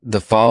The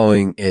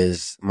following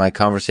is my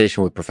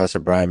conversation with Professor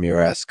Brian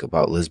Muraresku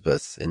about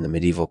Lisbeths in the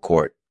medieval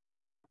court.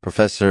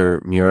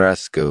 Professor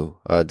Muraresku,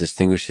 a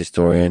distinguished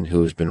historian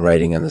who has been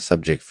writing on the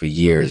subject for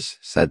years,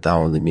 sat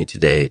down with me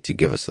today to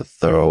give us a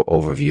thorough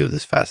overview of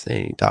this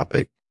fascinating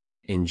topic.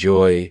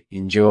 Enjoy.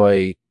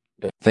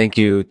 Thank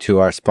you to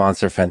our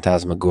sponsor,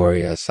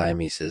 Phantasmagoria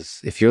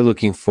Siameses. If you're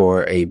looking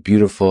for a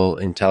beautiful,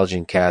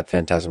 intelligent cat,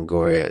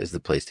 Phantasmagoria is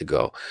the place to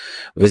go.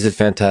 Visit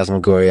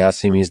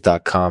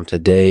phantasmagoriasiames.com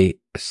today,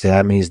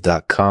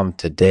 Siames.com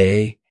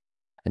today,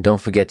 and don't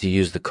forget to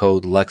use the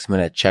code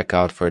Lexman at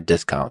checkout for a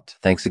discount.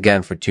 Thanks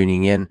again for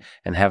tuning in,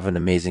 and have an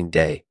amazing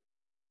day.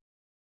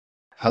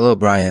 Hello,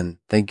 Brian.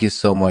 Thank you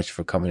so much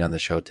for coming on the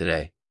show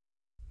today.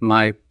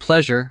 My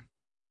pleasure.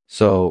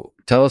 So,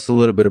 tell us a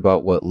little bit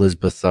about what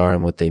Lisbeths are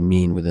and what they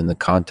mean within the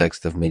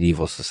context of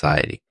medieval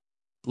society.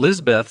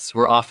 Lisbeths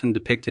were often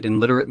depicted in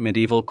literate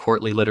medieval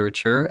courtly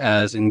literature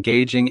as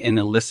engaging in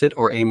illicit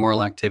or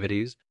amoral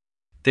activities.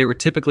 They were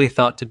typically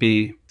thought to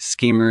be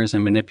schemers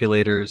and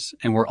manipulators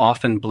and were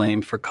often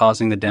blamed for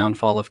causing the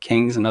downfall of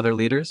kings and other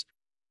leaders.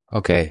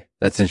 Okay,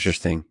 that's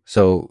interesting.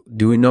 So,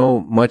 do we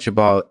know much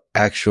about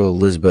actual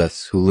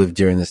Lisbeths who lived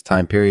during this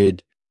time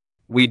period?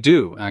 We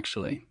do,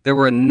 actually. There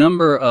were a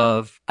number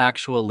of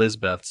actual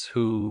Lisbeths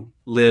who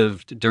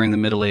lived during the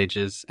Middle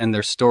Ages, and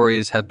their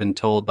stories have been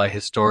told by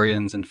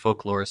historians and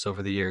folklorists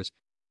over the years.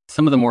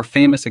 Some of the more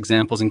famous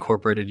examples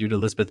incorporated Jutta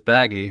Lisbeth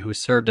Bagge, who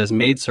served as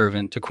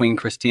maidservant to Queen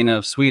Christina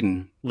of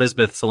Sweden,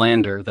 Lisbeth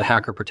Salander, the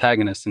hacker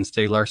protagonist in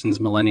Stieg Larsson's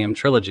Millennium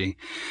Trilogy,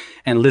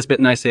 and Lisbeth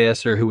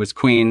Nysaesser, who was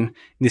queen,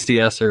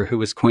 Nysaesser, who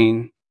was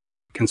queen,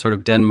 consort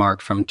of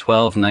Denmark from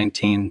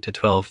 1219 to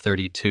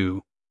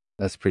 1232.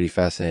 That's pretty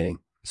fascinating.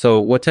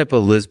 So, what type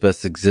of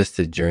Lisbeths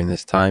existed during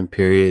this time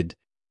period?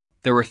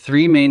 There were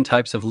three main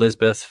types of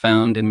Lisbeths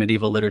found in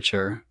medieval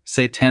literature: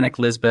 satanic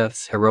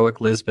Lisbeths, heroic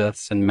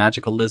Lisbeths, and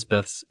magical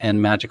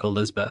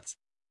Lisbeths.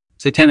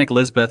 Satanic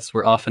Lisbeths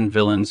were often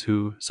villains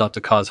who sought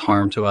to cause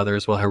harm to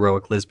others, while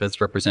heroic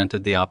Lisbeths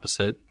represented the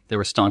opposite. They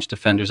were staunch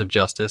defenders of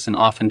justice and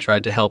often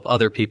tried to help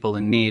other people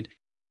in need.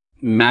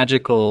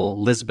 Magical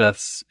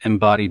Lisbeths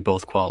embodied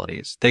both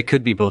qualities. They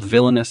could be both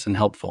villainous and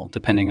helpful,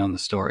 depending on the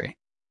story.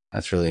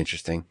 That's really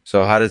interesting.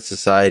 So, how did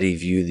society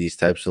view these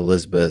types of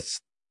Lisbeths?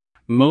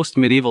 Most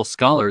medieval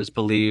scholars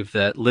believe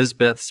that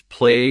Lisbeths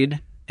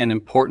played an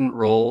important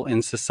role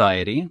in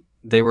society.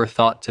 They were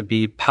thought to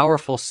be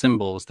powerful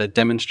symbols that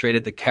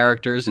demonstrated the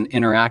characters and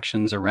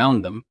interactions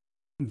around them.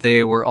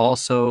 They were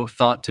also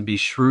thought to be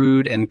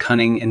shrewd and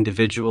cunning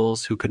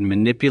individuals who could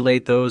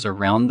manipulate those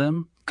around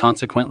them.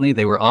 Consequently,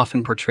 they were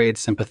often portrayed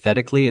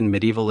sympathetically in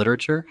medieval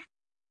literature.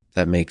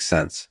 That makes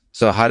sense.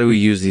 So, how do we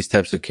use these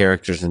types of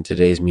characters in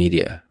today's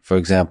media? For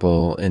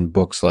example, in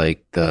books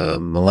like the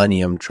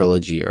Millennium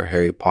Trilogy or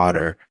Harry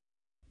Potter.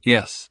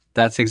 Yes,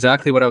 that's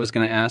exactly what I was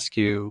going to ask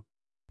you.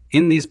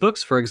 In these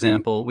books, for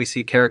example, we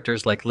see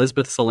characters like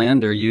Lisbeth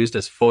Salander used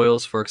as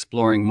foils for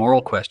exploring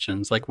moral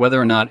questions, like whether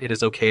or not it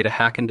is okay to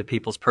hack into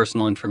people's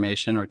personal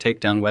information or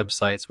take down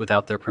websites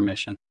without their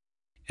permission.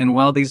 And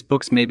while these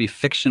books may be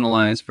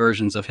fictionalized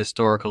versions of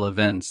historical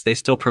events, they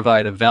still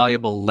provide a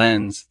valuable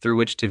lens through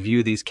which to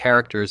view these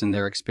characters and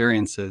their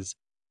experiences.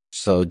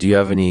 So, do you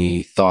have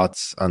any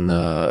thoughts on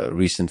the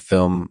recent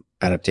film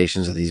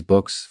adaptations of these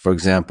books? For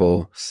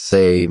example,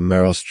 say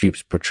Meryl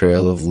Streep's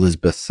portrayal of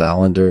Lisbeth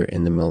Salander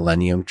in the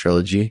Millennium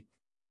Trilogy.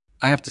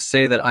 I have to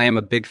say that I am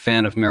a big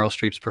fan of Meryl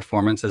Streep's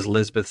performance as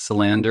Lisbeth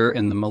Salander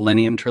in the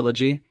Millennium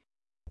Trilogy.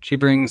 She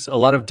brings a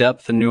lot of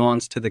depth and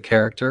nuance to the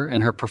character,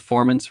 and her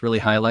performance really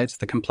highlights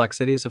the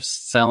complexities of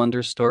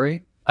Salander's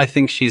story. I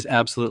think she's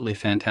absolutely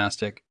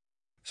fantastic.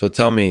 So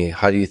tell me,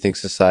 how do you think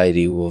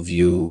society will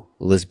view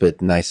Lisbeth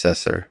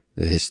Nysaesser,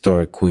 the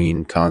historic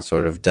queen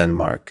consort of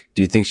Denmark?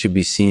 Do you think she'd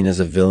be seen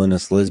as a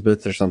villainous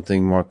Lisbeth or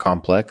something more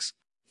complex?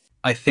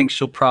 I think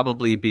she'll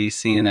probably be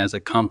seen as a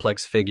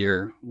complex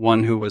figure,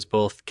 one who was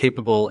both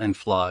capable and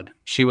flawed.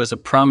 She was a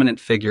prominent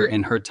figure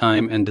in her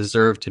time and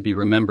deserved to be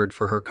remembered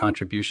for her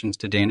contributions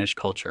to Danish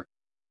culture.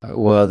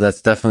 Well,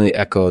 that's definitely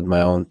echoed my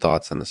own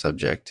thoughts on the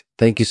subject.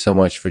 Thank you so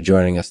much for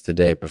joining us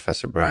today,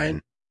 Professor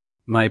Brian.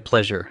 My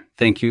pleasure.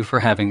 Thank you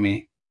for having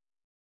me.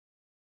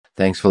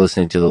 Thanks for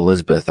listening to the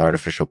Lisbeth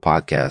Artificial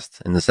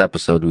Podcast. In this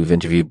episode, we've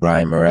interviewed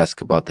Brian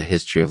Muraresku about the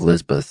history of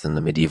Lisbeth in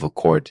the medieval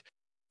court.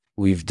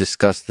 We've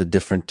discussed the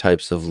different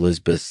types of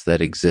Lisbeths that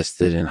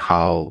existed and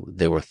how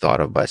they were thought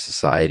of by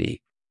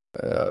society.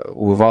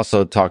 We've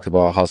also talked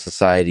about how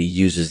society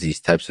uses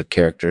these types of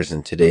characters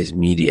in today's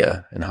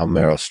media and how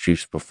Meryl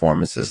Streep's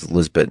performance as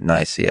Lisbeth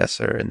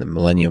Nysaesser in the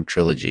Millennium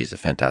Trilogy is a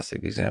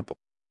fantastic example.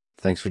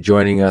 Thanks for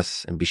joining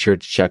us, and be sure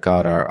to check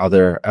out our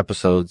other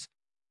episodes.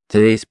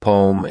 Today's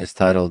poem is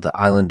titled The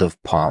Island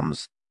of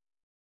Palms.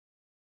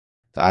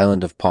 The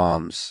island of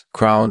palms,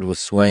 crowned with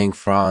swaying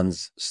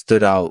fronds,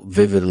 stood out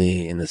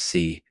vividly in the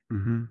sea.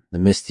 The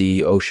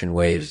misty ocean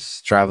waves,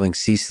 traveling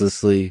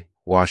ceaselessly,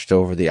 washed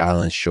over the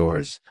island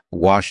shores.